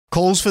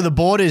Calls for the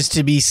borders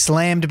to be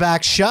slammed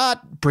back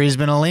shut.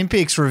 Brisbane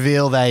Olympics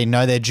reveal they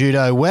know their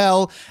judo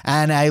well.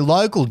 And a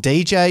local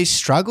DJ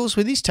struggles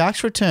with his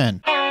tax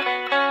return.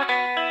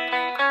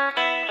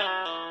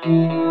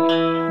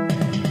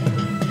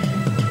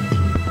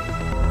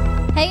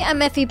 Hey,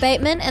 I'm Effie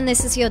Bateman, and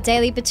this is your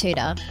Daily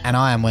Batuta. And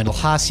I am Wendell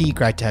Harsey.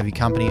 Great to have your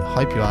company.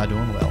 Hope you are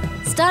doing well.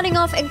 Starting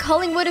off, and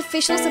Collingwood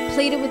officials have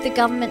pleaded with the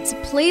government to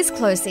please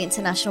close the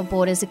international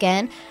borders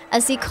again,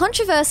 as the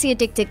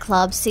controversy-addicted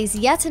club sees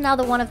yet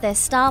another one of their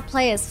star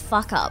players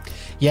fuck up.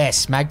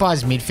 Yes,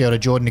 Magpies midfielder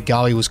Jordan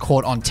Ngoe was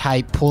caught on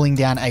tape pulling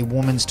down a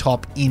woman's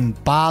top in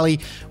Bali,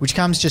 which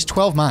comes just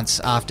 12 months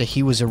after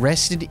he was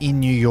arrested in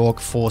New York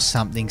for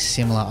something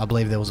similar. I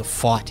believe there was a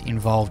fight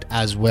involved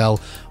as well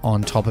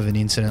on top of an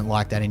incident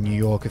like that in New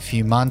York a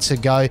few months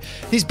ago.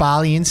 This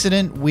Bali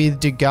incident with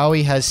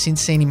Ngoe has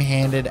since seen him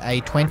handed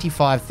a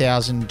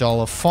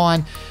 $25,000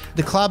 fine.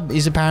 The club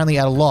is apparently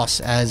at a loss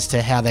as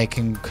to how they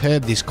can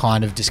curb this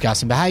kind of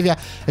disgusting behaviour,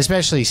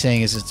 especially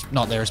seeing as it's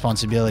not their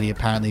responsibility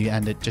apparently,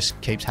 and it just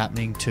keeps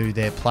happening to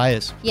their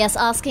players. Yes,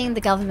 asking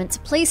the government to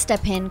please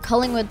step in,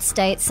 Collingwood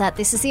states that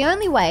this is the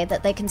only way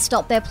that they can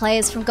stop their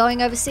players from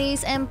going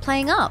overseas and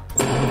playing up.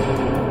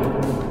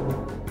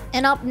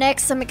 And up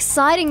next, some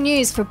exciting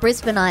news for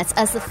Brisbaneites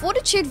as the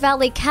Fortitude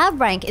Valley Cab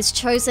Rank is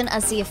chosen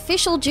as the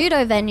official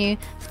judo venue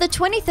for the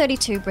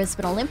 2032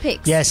 Brisbane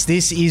Olympics. Yes,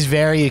 this is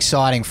very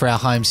exciting for our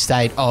home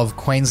state of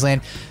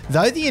Queensland.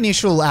 Though the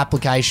initial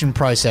application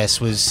process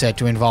was set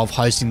to involve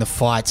hosting the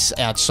fights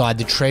outside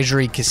the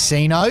Treasury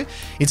Casino,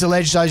 it's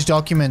alleged those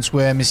documents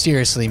were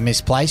mysteriously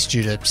misplaced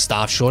due to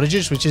staff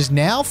shortages, which has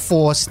now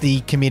forced the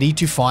committee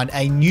to find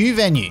a new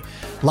venue.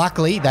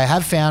 Luckily, they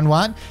have found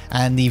one,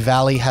 and the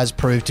Valley has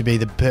proved to be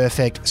the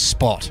perfect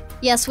spot.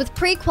 Yes, with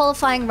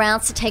pre-qualifying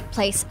rounds to take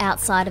place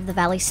outside of the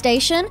Valley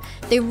Station,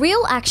 the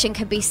real action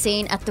can be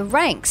seen at the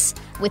ranks,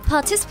 with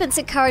participants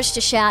encouraged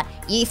to shout,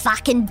 "You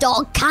fucking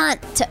dog cunt,"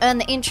 to earn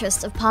the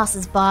interest of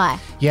passers-by.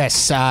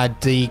 Yes,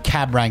 the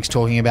cab ranks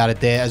talking about it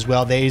there as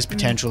well. There is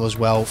potential as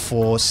well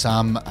for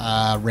some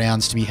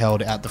rounds to be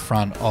held at the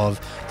front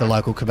of the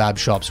local kebab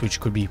shops, which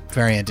could be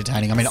very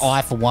entertaining. I mean,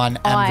 I, for one,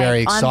 am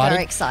very excited. I'm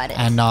very excited.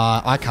 And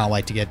I can't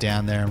wait to get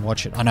down there and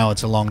watch it. I know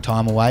it's a long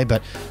time away,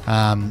 but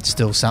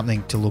still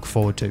something to look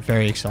forward to.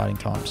 Very exciting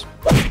times.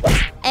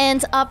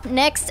 And up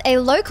next, a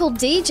local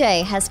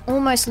DJ has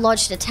almost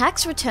lodged a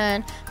tax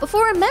return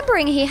before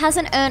remembering he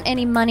hasn't earned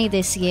any money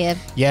this year.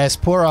 Yes,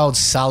 poor old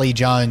Sully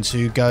Jones,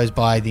 who goes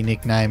by the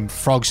nickname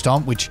Frog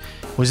Stomp, which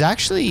was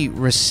actually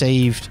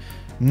received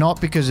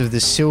not because of the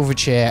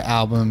Silverchair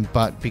album,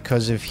 but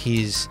because of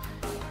his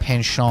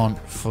penchant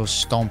for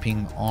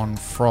stomping on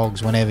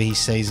frogs whenever he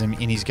sees them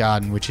in his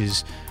garden, which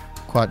is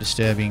quite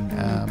disturbing.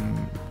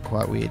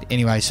 Quite weird.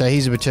 Anyway, so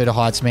he's a Batuta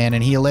Heights man,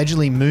 and he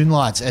allegedly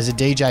moonlights as a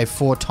DJ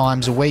 4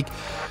 times a week,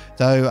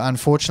 though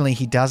unfortunately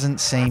he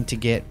doesn't seem to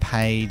get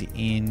paid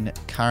in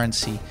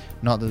currency,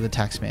 not that the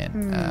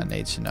taxman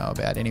needs to know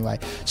about anyway.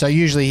 So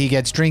usually he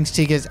gets drinks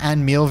tickets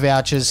and meal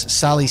vouchers.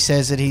 Sully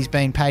says that he's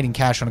been paid in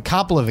cash on a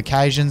couple of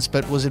occasions,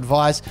 but was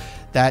advised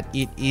that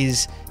it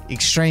is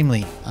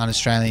extremely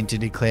un-Australian to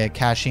declare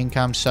cash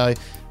income. So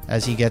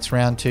as he gets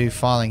round to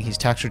filing his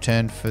tax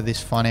return for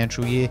this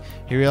financial year,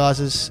 he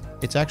realises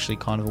it's actually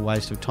kind of a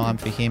waste of time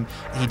for him.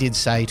 He did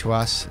say to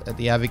us at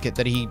The Advocate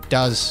that he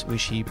does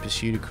wish he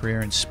pursued a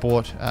career in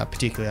sport,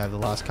 particularly over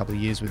the last couple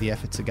of years with the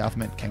efforts the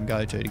government can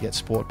go to get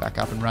sport back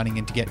up and running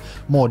and to get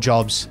more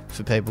jobs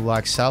for people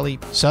like Sully.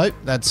 So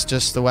that's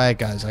just the way it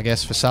goes, I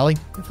guess, for Sully.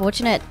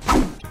 Unfortunate.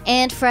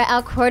 And for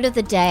our quote of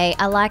the day,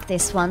 I like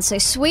this one. So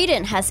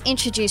Sweden has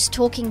introduced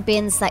talking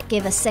bins that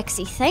give a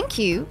sexy thank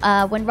you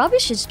when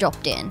rubbish is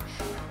dropped in.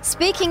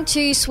 Speaking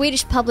to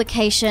Swedish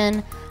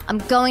publication, I'm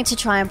going to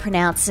try and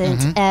pronounce it.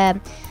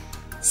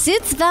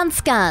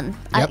 Sydsvenskan.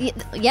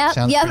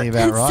 Sounds pretty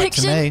about right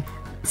to me.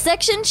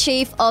 Section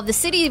Chief of the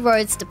City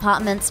Roads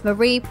Department's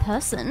Marie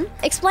Persson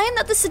explained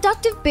that the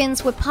seductive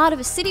bins were part of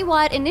a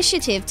citywide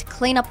initiative to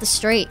clean up the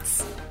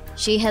streets.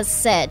 She has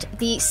said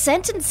the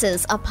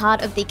sentences are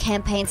part of the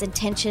campaign's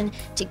intention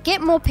to get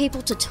more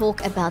people to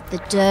talk about the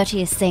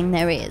dirtiest thing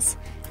there is,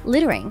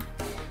 littering.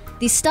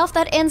 The stuff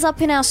that ends up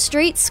in our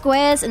streets,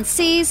 squares and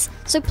seas,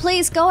 so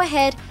please go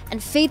ahead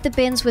and feed the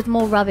bins with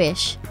more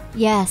rubbish.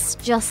 Yes,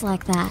 just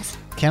like that.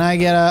 Can I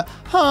get a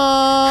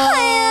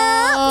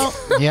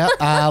Yeah,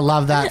 I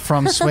love that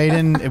from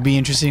Sweden. It'd be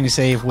interesting to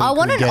see if we I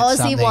want an Aussie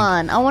something.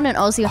 one. I want an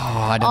Aussie one.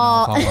 I don't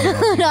know if I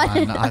want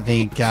an Aussie one. I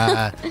think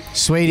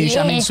Swedish.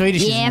 Yeah, I mean,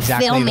 Swedish yeah, isn't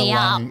exactly fill the me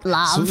up,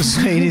 love.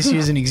 Swedish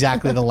isn't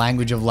exactly the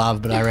language of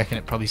love, but I reckon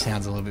it probably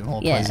sounds a little bit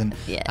more pleasant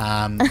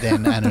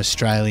than an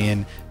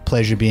Australian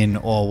pleasure bin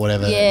or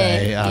whatever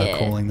they are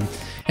calling them.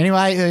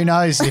 Anyway, who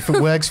knows if it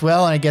works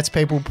well and it gets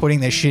people putting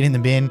their shit in the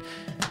bin.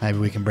 Maybe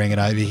we can bring it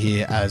over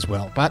here as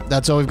well. But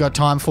that's all we've got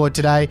time for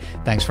today.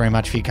 Thanks very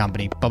much for your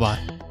company. Bye-bye.